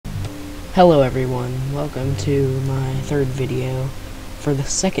Hello everyone, welcome to my third video for the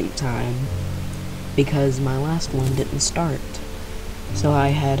second time because my last one didn't start. So I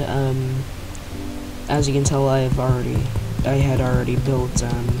had, as you can tell, I had already built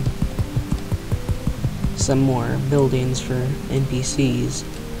some more buildings for NPCs,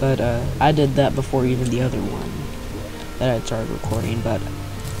 but I did that before even the other one that I started recording, but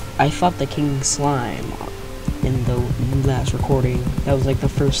I fought the King Slime in the last recording. That was like the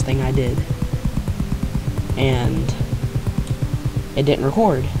first thing I did, and it didn't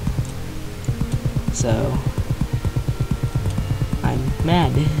record, so I'm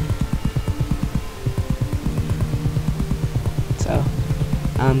mad. So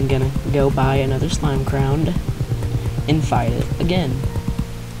I'm gonna go buy another slime crown and fight it again.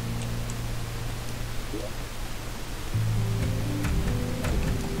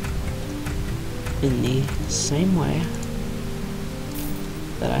 In the same way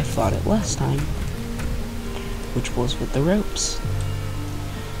that I fought it last time, which was with the ropes.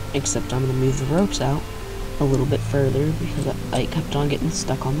 Except I'm gonna move the ropes out a little bit further because I kept on getting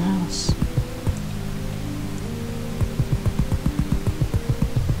stuck on the house.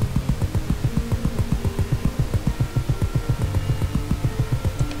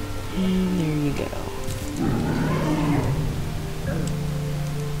 And there you go.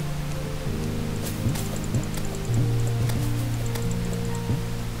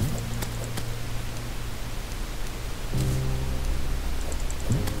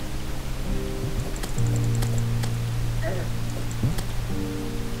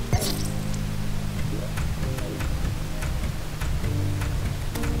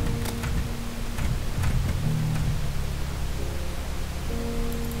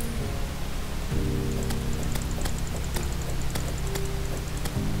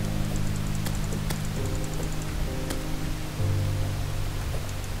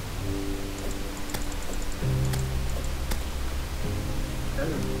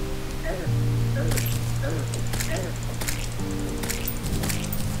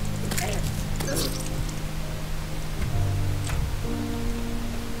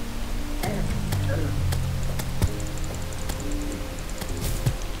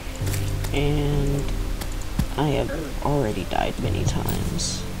 And I have already died many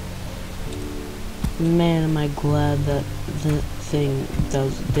times. Man, am I glad that the thing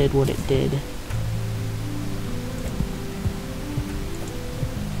did what it did.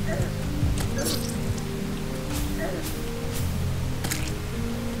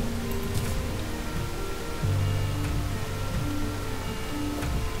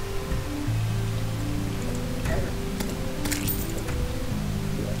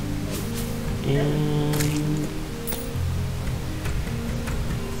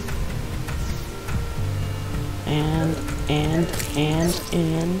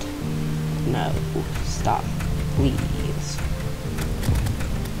 And no, stop, please.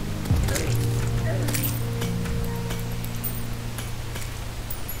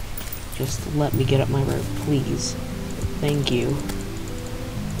 Just let me get up my rope, please. Thank you.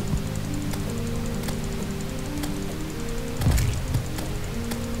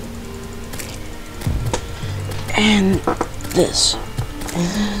 And this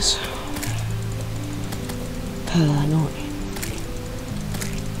is annoying.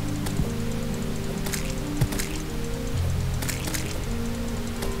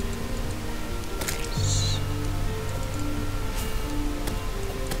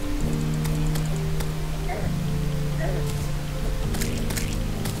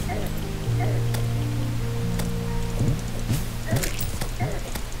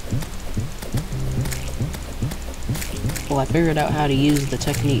 Well, I figured out how to use the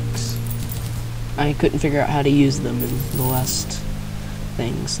techniques. I couldn't figure out how to use them in the last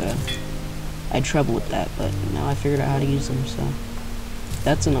thing, so I had trouble with that, but now I figured out how to use them, so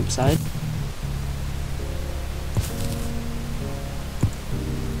that's an upside.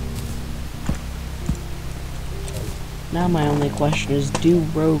 Now my only question is, do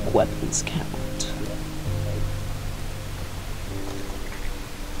rogue weapons count?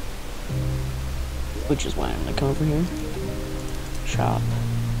 Which is why I'm gonna come over here. Shop.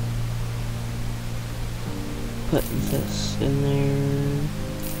 Put this in there.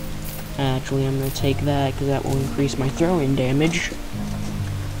 Actually, I'm gonna take that because that will increase my throwing damage.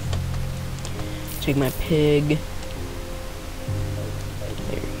 Take my pig.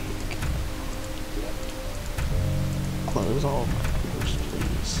 There you go. Close all my doors,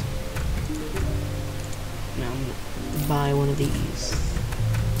 please. Now I'm gonna buy one of these.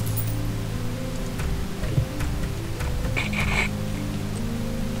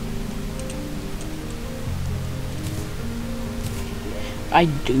 I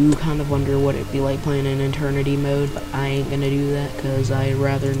do kind of wonder what it'd be like playing in Eternity mode, but I ain't gonna do that because I'd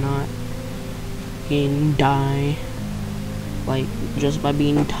rather not die, like, just by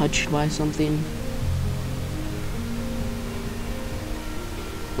being touched by something.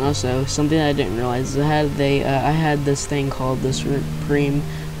 Also, something I didn't realize is I had this thing called the Supreme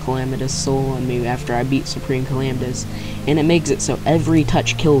Calamitous Soul on me after I beat Supreme Calamitous, and it makes it so every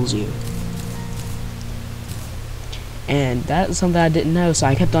touch kills you. And that's something I didn't know, so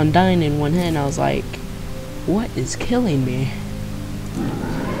I kept on dying in one hit, and I was like, what is killing me?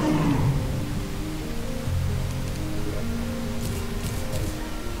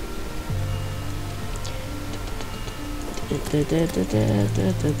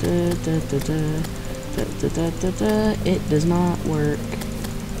 It does not work.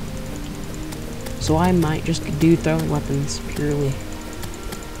 So I might just do throwing weapons purely.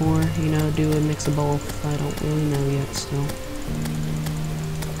 Or, you know, do a mix of both. I don't really know yet still.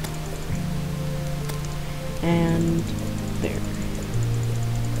 And there.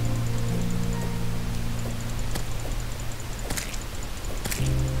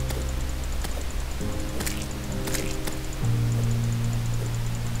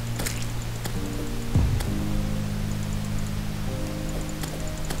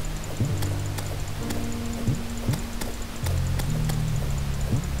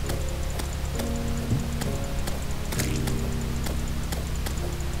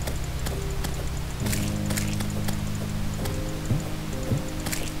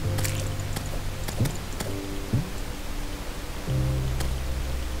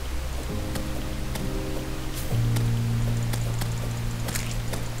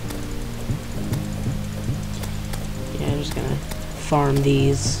 Just gonna farm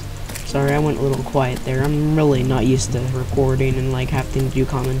these. Sorry, I went a little quiet there. I'm really not used to recording and like having to do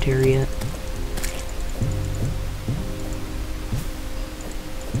commentary yet.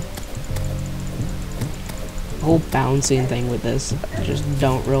 The whole bouncing thing with this, I just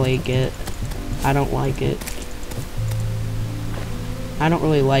don't really get. I don't like it. I don't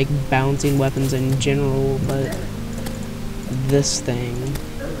really like bouncing weapons in general, but this thing.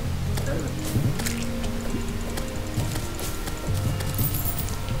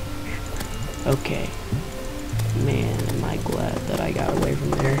 Okay. Man, am I glad that I got away from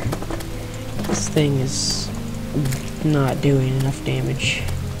there. This thing is not doing enough damage.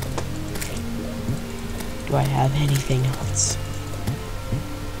 Do I have anything else?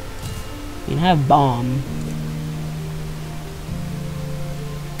 I mean, I have bomb.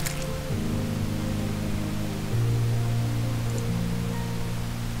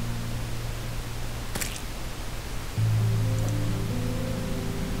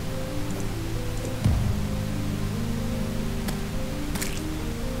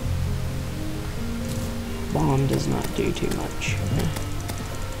 Bomb does not do too much.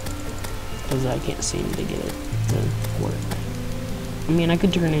 Because I can't seem to get it to work. I mean, I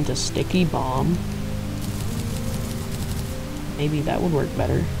could turn into sticky bomb. Maybe that would work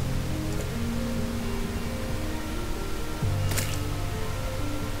better.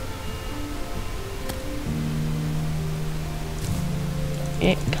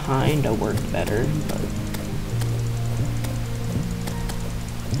 It kinda worked better, but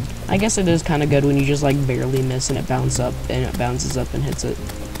I guess it is kind of good when you just like barely miss and it bounces up and hits it.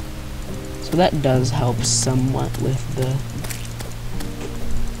 So that does help somewhat with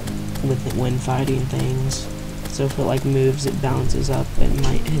when fighting things. So if it like moves, it bounces up and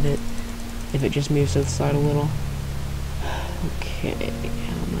might hit it. If it just moves to the side a little. Okay,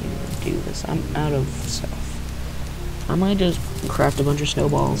 how am I gonna do this? I'm out of stuff. I might just craft a bunch of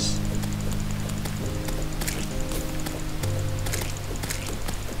snowballs.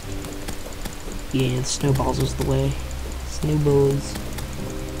 Yeah, snowballs is the way. Snowballs.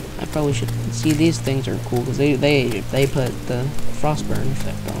 I probably should see these things are cool because they put the frostburn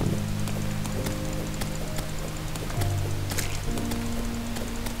effect on.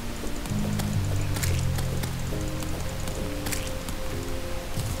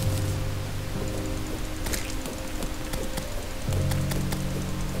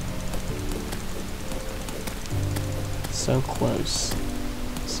 So close.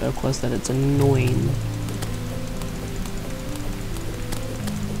 So close that it's annoying.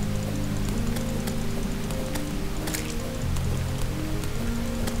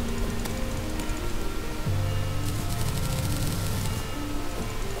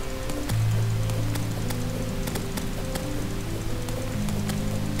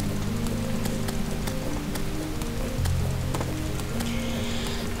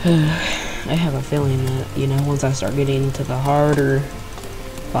 I have a feeling that, you know, once I start getting into the harder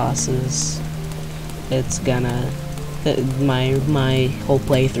bosses, it's gonna that my whole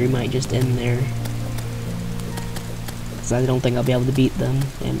playthrough might just end there. Because I don't think I'll be able to beat them.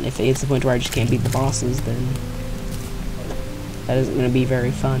 And if it gets to the point where I just can't beat the bosses, then that isn't going to be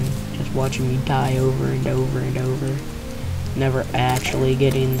very fun. Just watching me die over and over and over. Never actually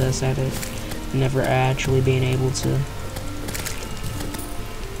getting this at it. Never actually being able to.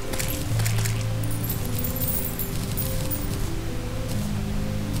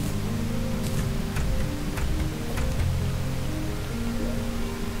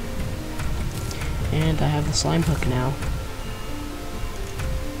 And I have the slime hook now.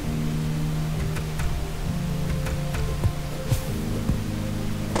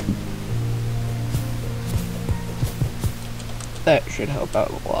 That should help out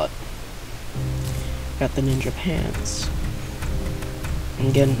a lot. Got the ninja pants.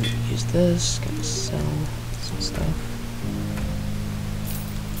 I'm gonna use this, gonna sell some stuff.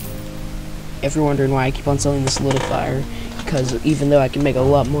 If you're wondering why I keep on selling the solidifier, because even though I can make a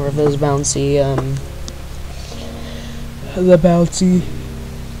lot more of those bouncy, the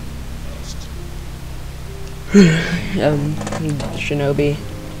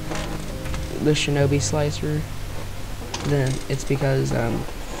shinobi slicer, then it's because, I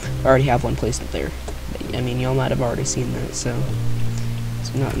already have one placed up there. I mean, y'all might have already seen that, so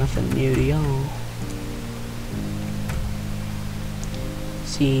it's not nothing new to y'all.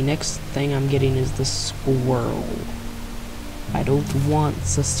 See, next thing I'm getting is the squirrel. I don't want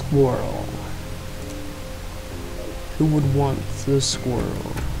the squirrel. Who would want the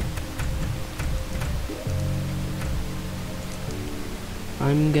squirrel?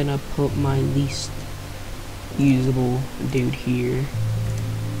 I'm gonna put my least usable dude here,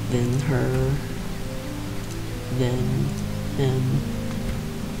 then her, then him,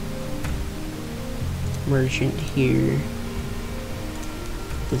 merchant here,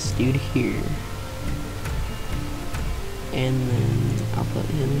 this dude here, and then I'll put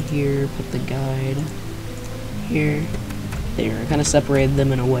him here, put the guide here. There, I kind of separated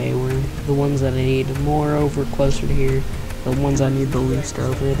them in a way where the ones that I need more over closer to here, the ones I need the least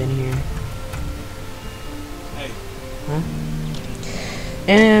over than here. Huh?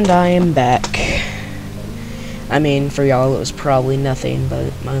 And I am back. I mean, for y'all it was probably nothing,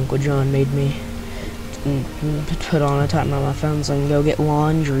 but my Uncle John made me put on a time on my phone so I can go get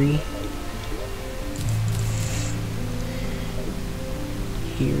laundry.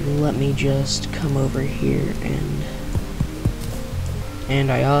 Here, let me just come over here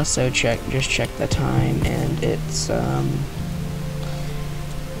and I also just checked the time, and it's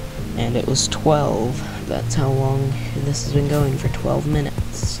and it was 12. That's how long this has been going, for 12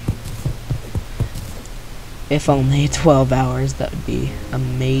 minutes. If only 12 hours, that would be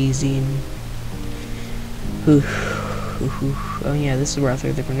amazing. Oh yeah, this is where I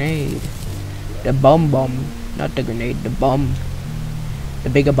threw the grenade. The bomb, not the grenade, the bomb. The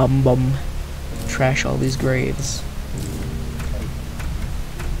bigger bomb. Trash all these graves.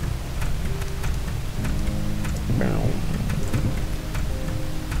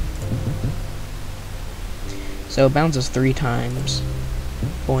 So it bounces 3 times.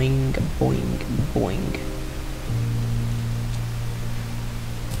 Boing, boing, boing.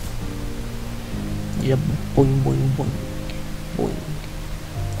 Yeah, boing, boing, boing, boing.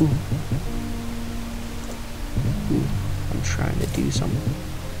 Ooh. Ooh, I'm trying to do something.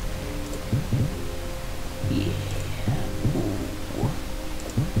 Yeah. Ooh.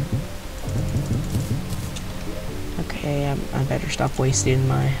 Okay, I better stop wasting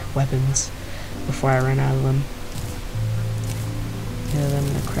my weapons before I run out of them. Yeah, I'm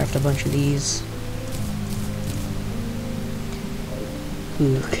gonna craft a bunch of these.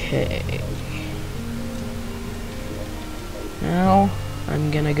 Okay. Now,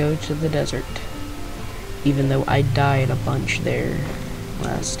 I'm gonna go to the desert. Even though I died a bunch there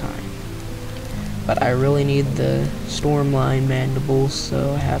last time. But I really need the Stormline mandibles,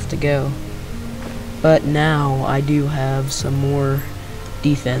 so I have to go. But now, I do have some more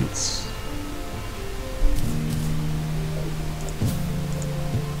defense.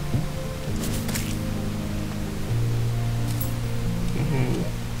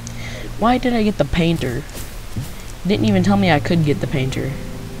 Why did I get the painter? Didn't even tell me I could get the painter.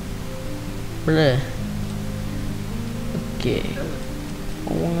 Blah. Okay.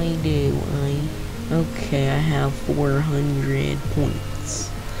 Why do I? Okay, I have 400 points.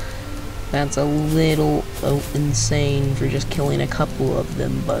 That's a little insane for just killing a couple of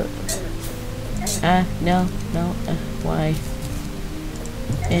them, but no, why?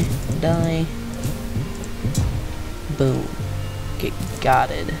 Die. Boom. Get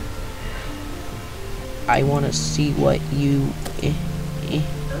gotted. I want to see what you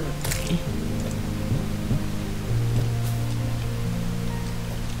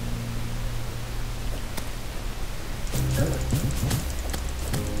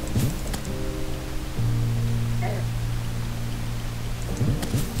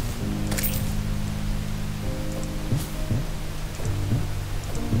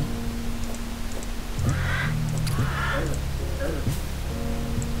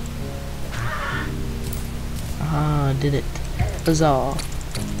did it. Huzzah.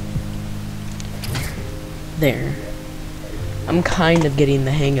 There. I'm kind of getting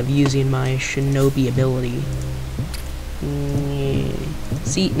the hang of using my shinobi ability.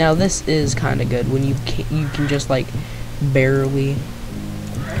 See, now this is kind of good when you can just like barely.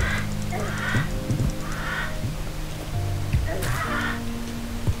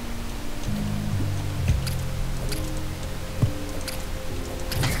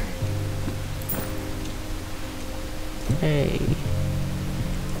 Hey.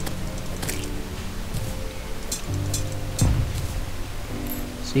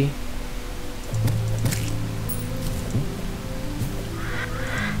 See?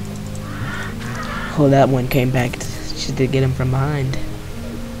 Oh, that one came back just to get him from behind.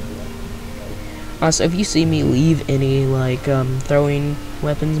 Also, if you see me leave any, like, throwing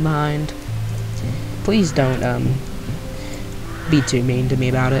weapons behind, please don't, be too mean to me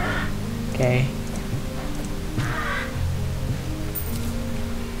about it. Okay?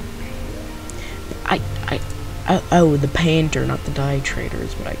 Oh, the painter, not the dye trader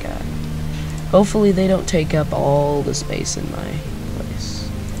is what I got. Hopefully they don't take up all the space in my place.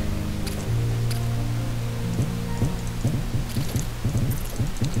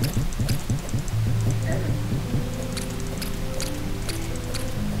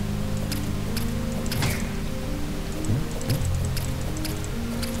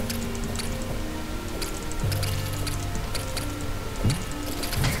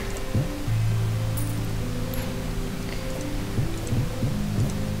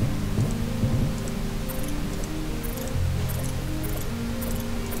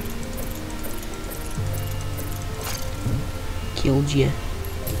 Killed you.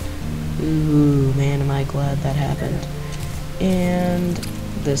 Ooh, man, am I glad that happened. And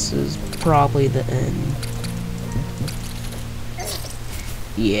this is probably the end.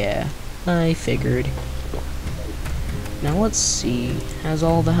 Yeah, I figured. Now let's see. Has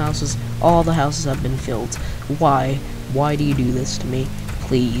all the houses have been filled. Why? Why do you do this to me?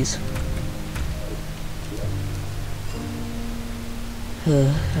 Please.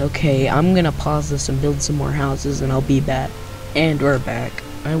 Okay, I'm gonna pause this and build some more houses and I'll be back. And we're back.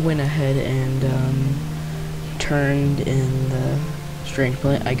 I went ahead and turned in the strange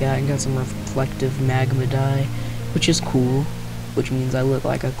plate I got some reflective magma dye, which is cool, which means I look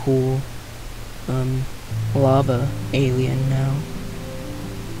like a cool lava alien now.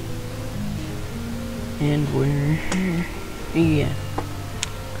 And we're yeah.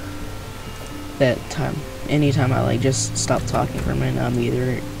 That time. Anytime I like just stop talking for a minute, I'm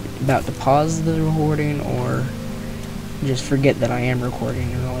either about to pause the recording or just forget that I am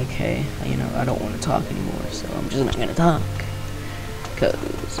recording and like, hey, you know, I don't want to talk anymore, so I'm just not gonna talk.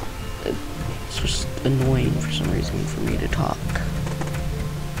 Because it's just annoying for some reason for me to talk.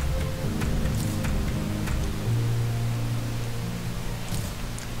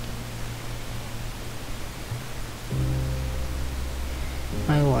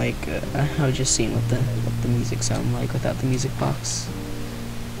 I like, I was just seeing what the music sound like without the music box.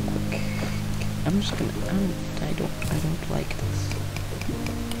 Like, I'm just gonna, I don't like this.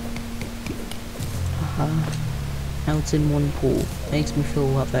 Haha. Now it's in one pool. Makes me feel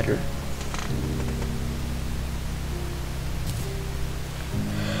a lot better.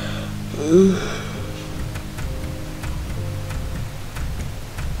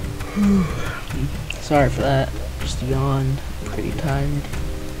 Sorry for that. Just yawned. Pretty tired.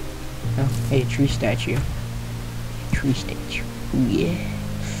 Oh, hey, tree statue. Tree statue. Ooh, yeah.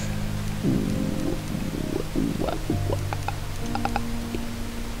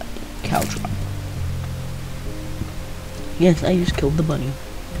 Cow drop. Yes, I just killed the bunny.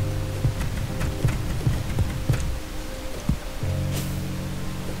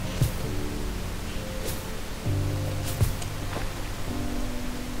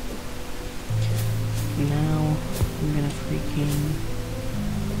 Now I'm gonna freaking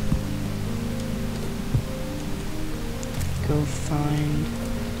go find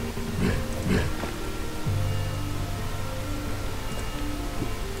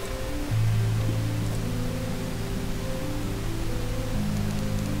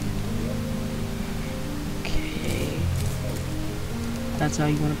that's how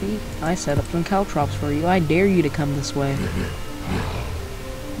you want to be. I set up some caltrops for you. I dare you to come this way.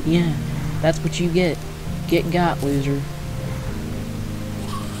 Yeah, that's what you get. Get got, loser.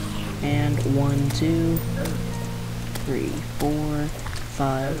 And 1, 2, 3, 4,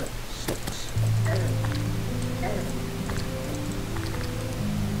 5, 6.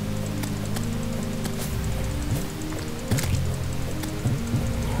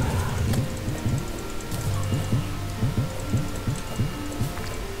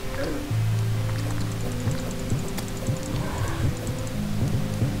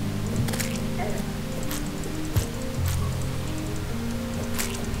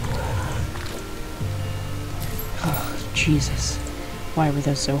 Jesus. Why were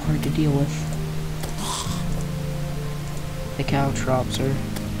those so hard to deal with? The caltrops are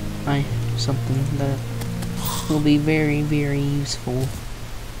something that will be very, very useful.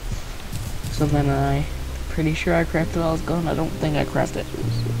 Something I'm pretty sure I crafted while I was gone. I don't think I crafted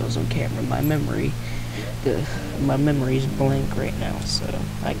it was on camera. My memory's blank right now, so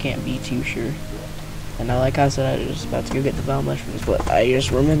I can't be too sure. And like I said, I was just about to go get the vile mushrooms, but I just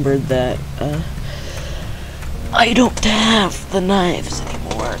remembered that I don't have the knives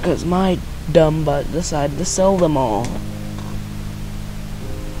anymore because my dumb butt decided to sell them all.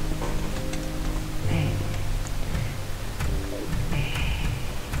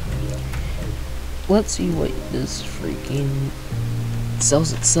 Let's see what this freaking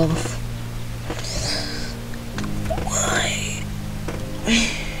sells itself. Why?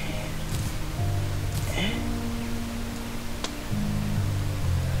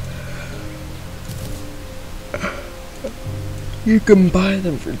 You can buy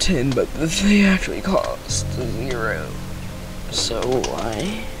them for 10, but they actually cost 0. So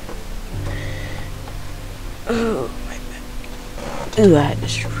why? Oh my back. Ooh, I had to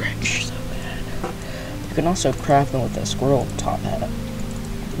stretch so bad. You can also craft them with a squirrel top hat,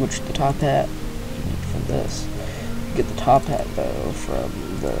 which the top hat you need from this. You get the top hat though from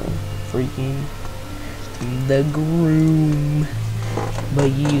the freaking the groom,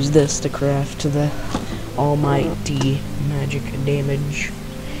 but you use this to craft the almighty magic damage.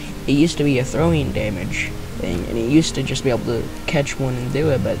 It used to be a throwing damage thing, and you used to just be able to catch one and do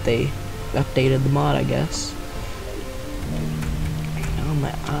it, but they updated the mod, I guess. Oh,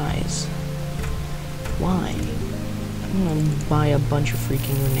 my eyes. Why? I'm gonna buy a bunch of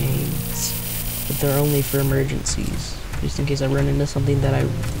freaking grenades, but they're only for emergencies, just in case I run into something that I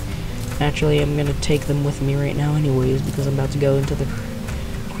actually am gonna take them with me right now anyways, because I'm about to go into the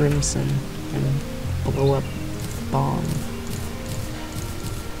Crimson and blow up bomb.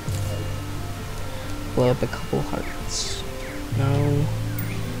 Blow up a couple hearts. No.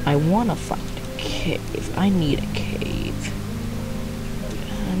 I wanna find a cave. I need a cave.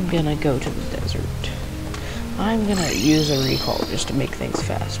 I'm gonna go to the desert. I'm gonna use a recall just to make things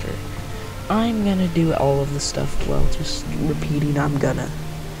faster. I'm gonna do all of the stuff while just repeating I'm gonna.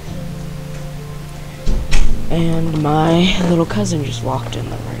 And my little cousin just walked in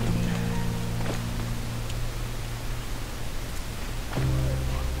the room.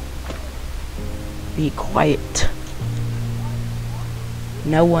 Be quiet.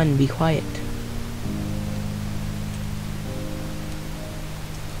 No one be quiet.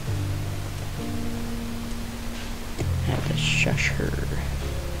 I have to shush her.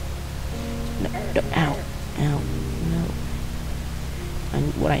 No, ow, ow, no.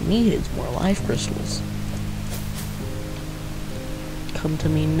 What I need is more life crystals. Come to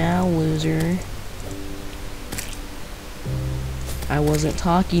me now, loser. I wasn't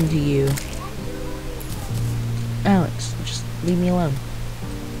talking to you. Alex, just leave me alone.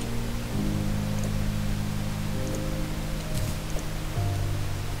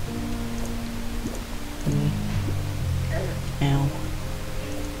 Ow.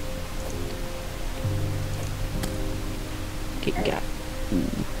 Okay, got it.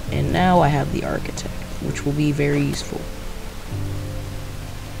 And now I have the architect, which will be very useful.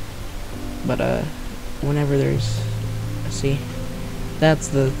 But, whenever there's... See? That's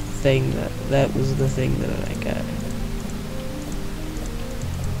the thing that was the thing that I got.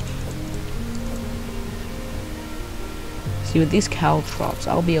 See, with these caltrops,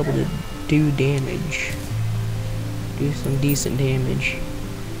 I'll be able to do damage. Do some decent damage.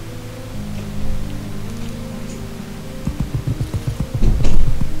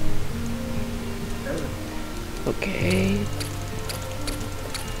 Okay.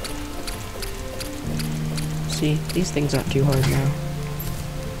 See, these things aren't too hard now.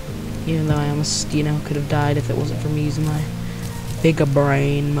 Even though I almost, could have died if it wasn't for me using my big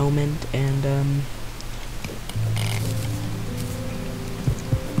brain moment and,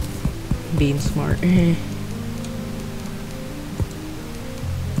 being smart.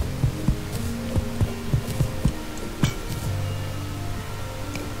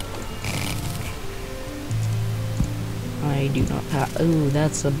 I do not have. Oh,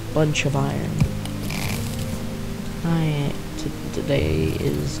 that's a bunch of iron. Today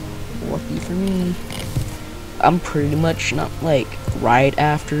is lucky for me. I'm pretty much not like right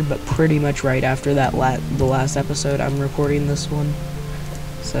after, but pretty much right after that the last episode. I'm recording this one,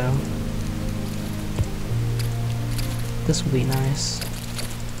 so this will be nice.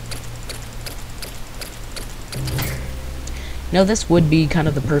 Now this would be kind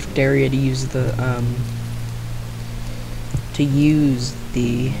of the perfect area to use the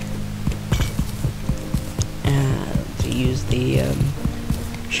use the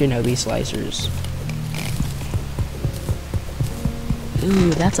shinobi slicers.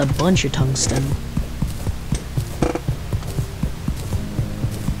 Ooh, that's a bunch of tungsten.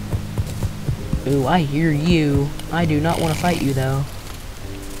 Ooh, I hear you. I do not want to fight you, though.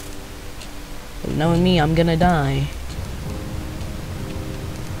 But knowing me, I'm gonna die.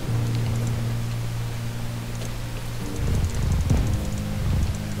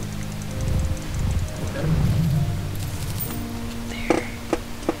 There.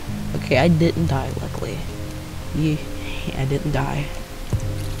 Okay, I didn't die, luckily. Yeah, I didn't die.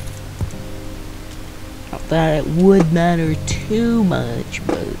 Not that it would matter too much,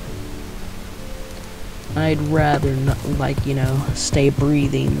 but I'd rather not, like, you know, stay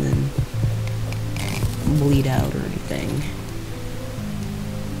breathing than bleed out or anything.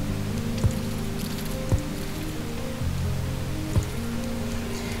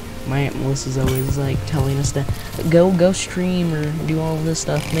 My Aunt Melissa's always, like, telling us to go stream or do all this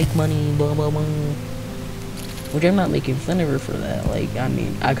stuff, make money, blah, blah, blah. Which I'm not making fun of her for that. Like, I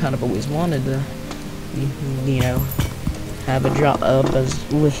mean, I kind of always wanted to, you know, have a job as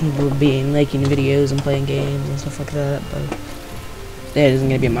with making videos and playing games and stuff like that, but that isn't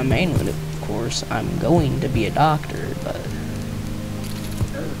gonna be my main one. Of course, I'm going to be a doctor, but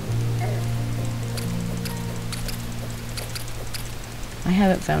I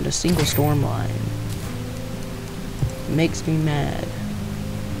haven't found a single storm line. It makes me mad.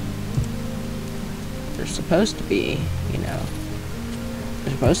 They're supposed to be, you know,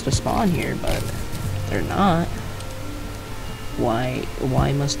 they're supposed to spawn here, but they're not. Why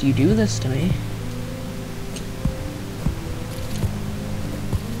must you do this to me?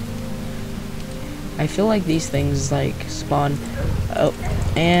 I feel like these things, like, spawn. Oh,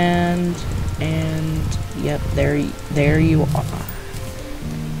 and yep, there you are.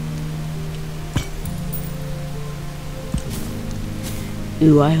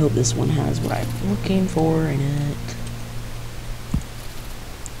 Ooh, I hope this one has what I'm looking for in it.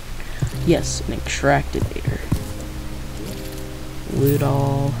 Yes, an extractivator. Loot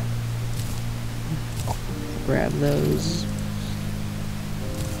all. Grab those.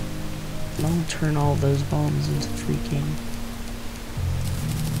 And I'll turn all those bombs into freaking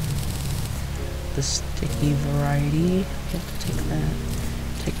the sticky variety. Have to take that.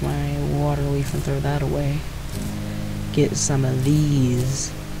 Take my water leaf and throw that away. Get some of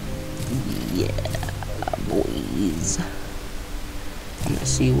these. Yeah, boys. I'm gonna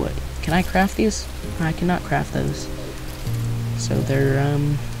see what. Can I craft these? I cannot craft those. So they're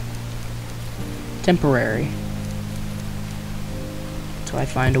temporary. So I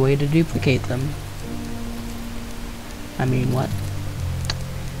find a way to duplicate them. I mean, what?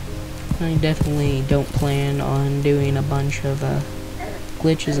 I definitely don't plan on doing a bunch of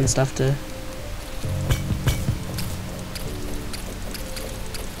glitches and stuff to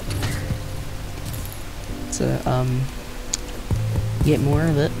get more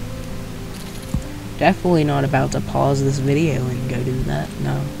of it. Definitely not about to pause this video and go do that.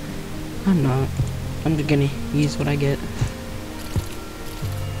 No, I'm not. I'm just gonna use what I get.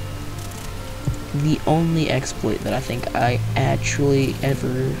 The only exploit that I think I actually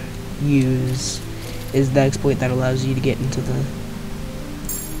ever use is the exploit that allows you to get into the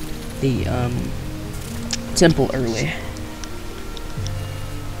temple early.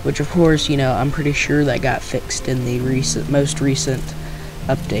 Which, of course, you know, I'm pretty sure that got fixed in the most recent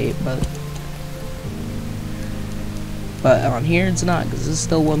update, but on here it's not, because it's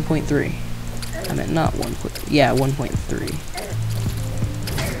still 1.3. I meant not 1.3. Yeah, 1.3.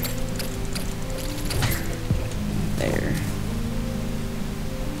 There.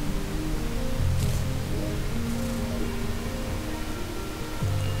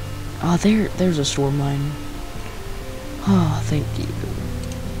 Oh, there's a storm line. Oh, thank you.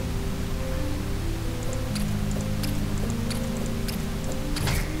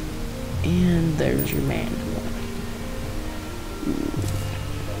 And there's your man.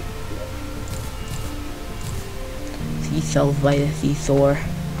 He fell by the Thor.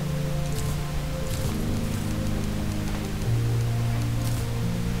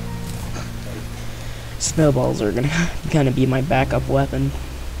 Snowballs are gonna be my backup weapon,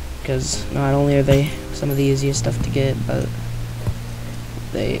 because not only are they some of the easiest stuff to get, but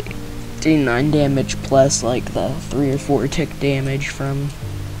they do 9 damage plus like the 3 or 4 tick damage from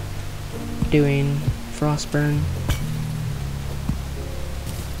doing Frostburn.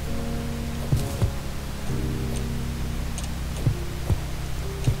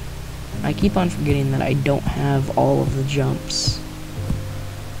 I keep on forgetting that I don't have all of the jumps.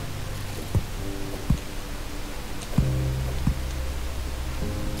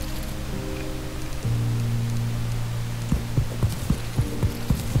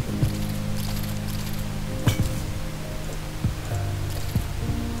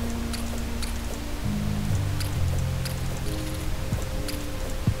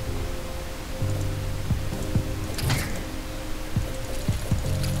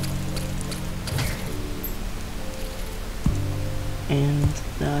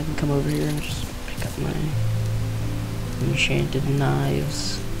 Now I can come over here and just pick up my enchanted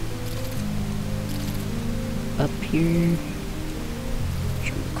knives. Up here,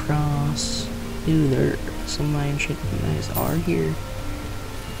 jump across. Ooh, there some of my enchanted knives are here,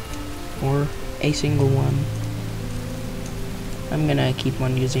 or a single one. I'm gonna keep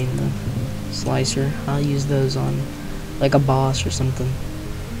on using the slicer. I'll use those on like a boss or something.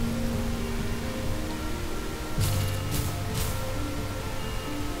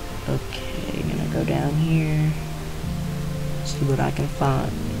 Okay, gonna go down here, see what I can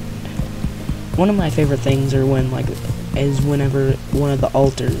find. One of my favorite things are whenever one of the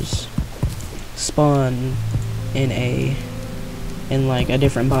altars spawn in like a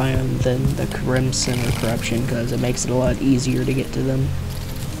different biome than the Crimson or Corruption, because it makes it a lot easier to get to them.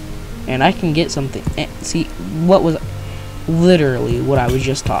 And I can get something. See, what was literally what I was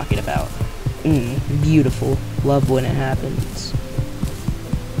just talking about. Beautiful. Love when it happens.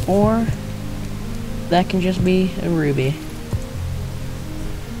 Or that can just be a ruby.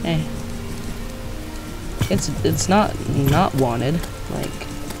 Hey. It's not wanted, like.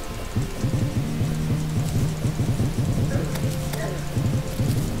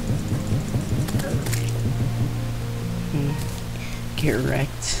 Get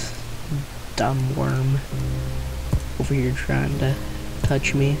wrecked, dumb worm. Over here trying to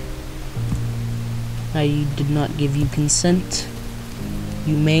touch me. I did not give you consent.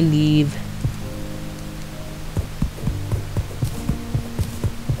 You may leave.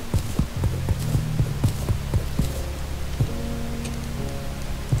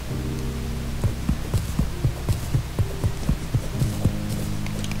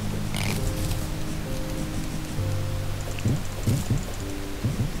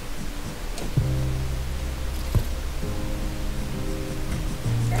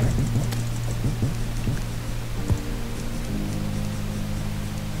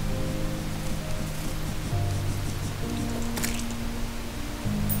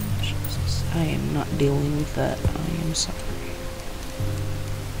 I am not dealing with that. I am sorry.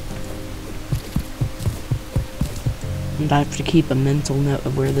 And I have to keep a mental note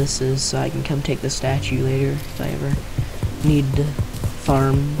of where this is so I can come take the statue later if I ever need to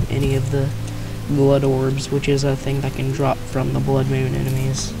farm any of the blood orbs, which is a thing that can drop from the blood moon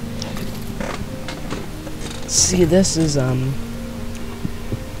enemies. See, this is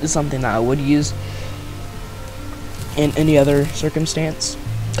something that I would use in any other circumstance,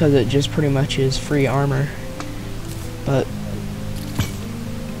 because it just pretty much is free armor. But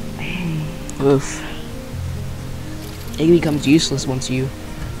oof, it becomes useless once you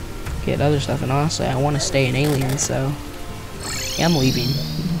get other stuff. And honestly, I want to stay an alien, so yeah, I'm leaving.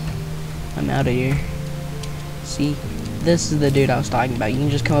 I'm out of here. See, this is the dude I was talking about. You can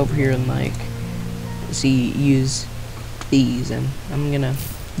just come over here and like use these, and I'm gonna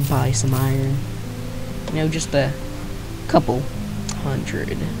buy some iron. You know, just a couple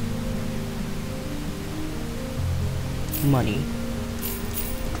hundred money.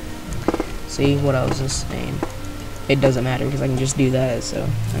 See what I was just saying? It doesn't matter because I can just do that. So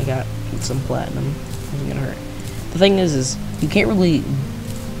I got some platinum. Isn't gonna hurt. The thing is you can't really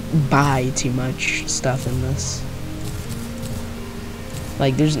buy too much stuff in this.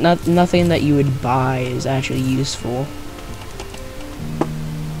 Like, there's nothing that you would buy is actually useful.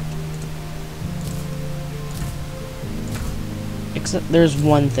 Except there's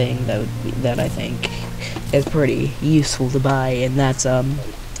one thing that I think is pretty useful to buy, and that's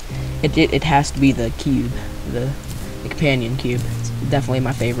it has to be the cube, the companion cube. It's definitely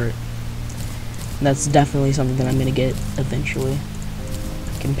my favorite. And that's definitely something that I'm gonna get eventually.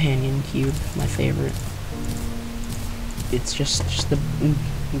 Companion cube, my favorite. It's just the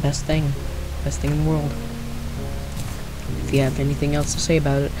best thing in the world. If you have anything else to say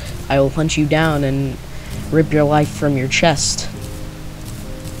about it, I will punch you down and rip your life from your chest.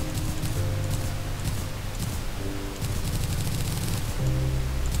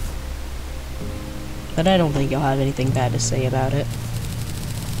 But I don't think you'll have anything bad to say about it.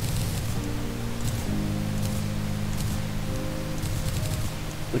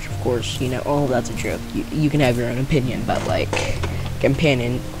 Which, of course, you know, all that's a joke. You can have your own opinion, but, like,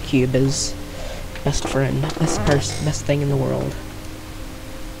 companion cube is best friend, best thing in the world.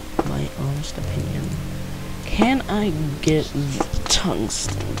 My honest opinion. Can I get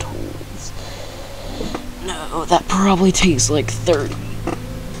tungsten tools? No, that probably takes like 30.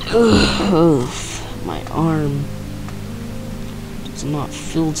 Ugh, my arm does not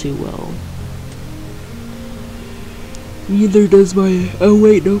feel too well. Neither does my, oh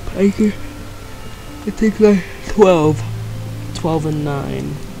wait, nope, I think like 12 and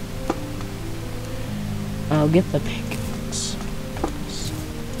 9. I'll get the pickaxe.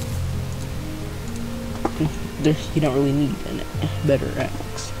 you don't really need a better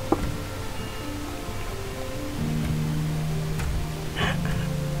axe.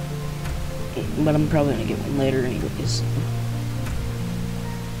 But I'm probably gonna get one later anyways.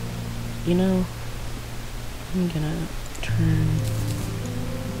 You know, I'm gonna turn.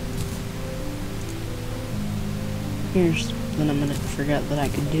 Here's something I'm gonna forget that I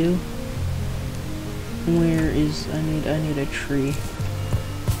could do. Where is I need a tree.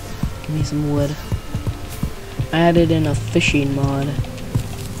 Give me some wood. I added in a fishing mod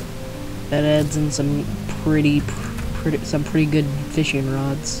that adds in some pretty good fishing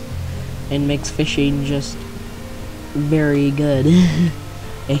rods and makes fishing just very good.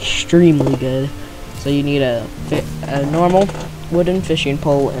 Extremely good. So you need a normal wooden fishing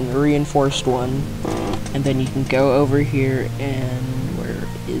pole and a reinforced one, and then you can go over here and where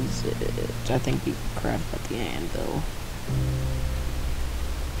is it? I think you craft at the anvil.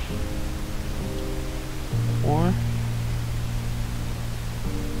 Or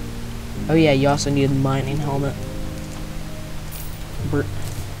oh yeah, you also need a mining helmet.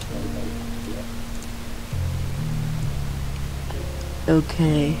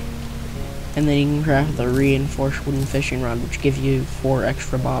 Okay. And then you can craft the reinforced wooden fishing rod, which gives you 4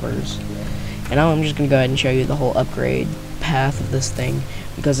 extra bobbers. And now I'm just going to go ahead and show you the whole upgrade path of this thing,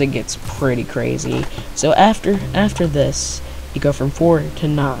 because it gets pretty crazy. So after this, you go from 4 to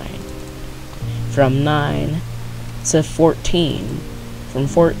 9. From 9 to 14. From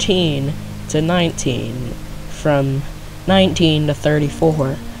 14 to 19. From 19 to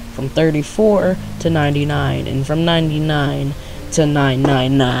 34. From 34 to 99. And from 99 to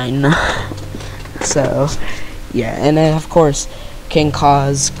 999. So, yeah, and then of course can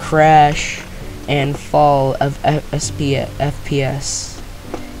cause crash and fall of FPS.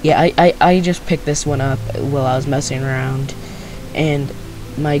 Yeah, I just picked this one up while I was messing around, and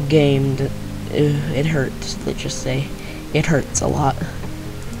my game, it hurts. Let's just say it hurts a lot.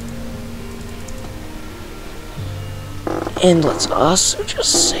 And let's also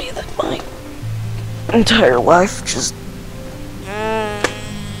just say that my entire life just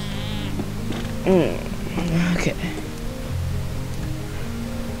okay.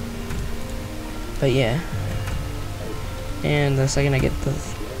 But yeah. And the second I get the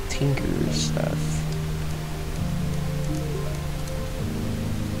tinker stuff.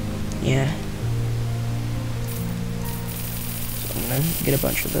 Yeah. So I'm gonna get a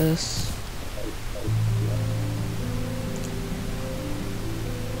bunch of this.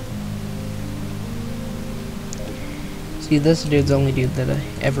 See, this dude's the only dude that I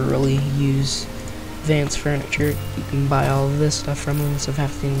ever really use advanced furniture. You can buy all of this stuff from him instead of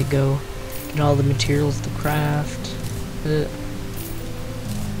having to go get all the materials to craft it.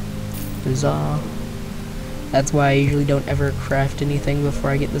 Huzzah. That's why I usually don't ever craft anything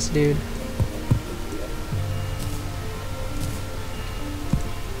before I get this dude.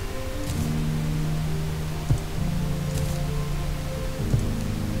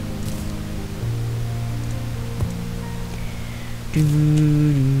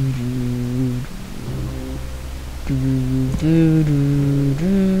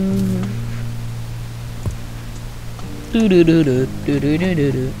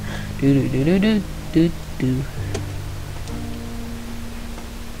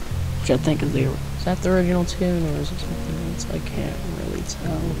 Which I think is that the original tune, or is it something else? I can't really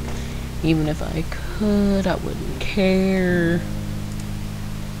tell. Even if I could, I wouldn't care.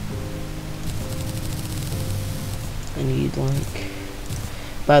 I need, like,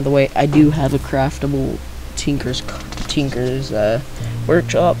 by the way, I do have a craftable Tinker's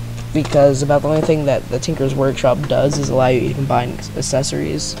workshop, because about the only thing that the Tinker's workshop does is allow you to combine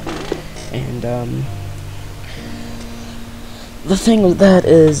accessories. And the thing with that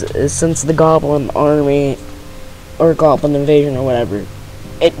is since the Goblin army or Goblin invasion or whatever,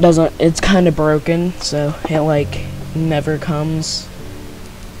 it's kind of broken, so it like never comes.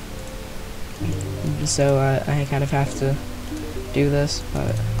 So I kind of have to do this,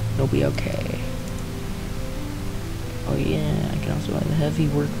 but it'll be okay. Oh yeah, I can also buy the heavy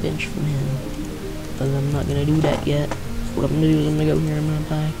workbench from him, but I'm not gonna do that yet. What I'm gonna do is I'm gonna go here and I'm gonna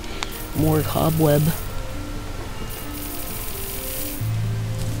buy more cobweb.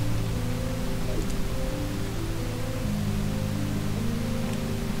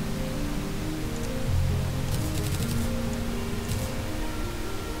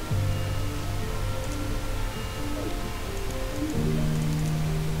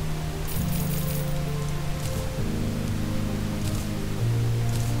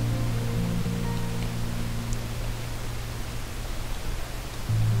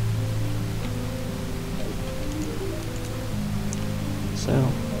 So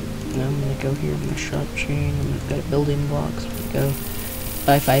now I'm gonna go here to my shop chain. I'm gonna go to building blocks. I'm gonna go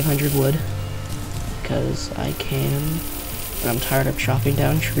buy 500 wood because I can. And I'm tired of chopping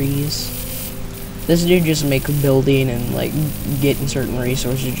down trees. This dude just make building and like getting certain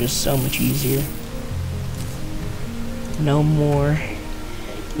resources just so much easier. No more,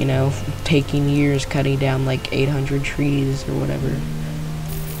 you know, taking years cutting down like 800 trees or whatever.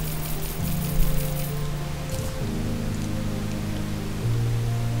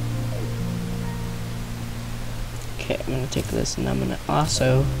 Okay, I'm gonna take this and I'm gonna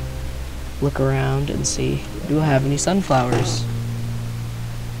also look around and see, do I have any sunflowers?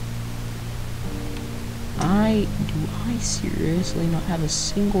 Do I seriously not have a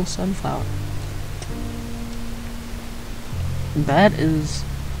single sunflower? That is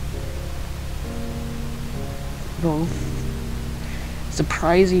both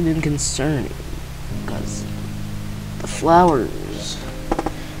surprising and concerning, because the sunflower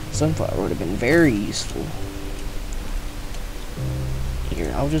would have been very useful.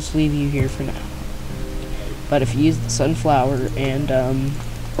 Here, I'll just leave you here for now. But if you use the sunflower and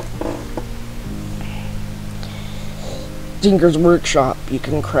Tinker's Workshop, you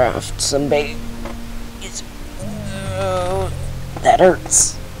can craft some bait. That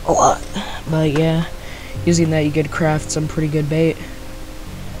hurts a lot. But yeah, using that you could craft some pretty good bait.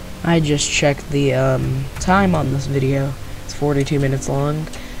 I just checked the time on this video. It's 42 minutes long.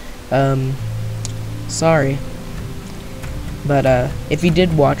 Sorry. But if you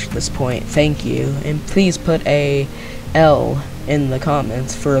did watch this point, thank you. And please put a L in the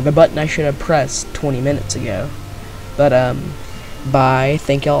comments for the button I should have pressed 20 minutes ago. But bye.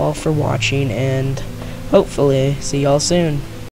 Thank y'all for watching, and hopefully see y'all soon.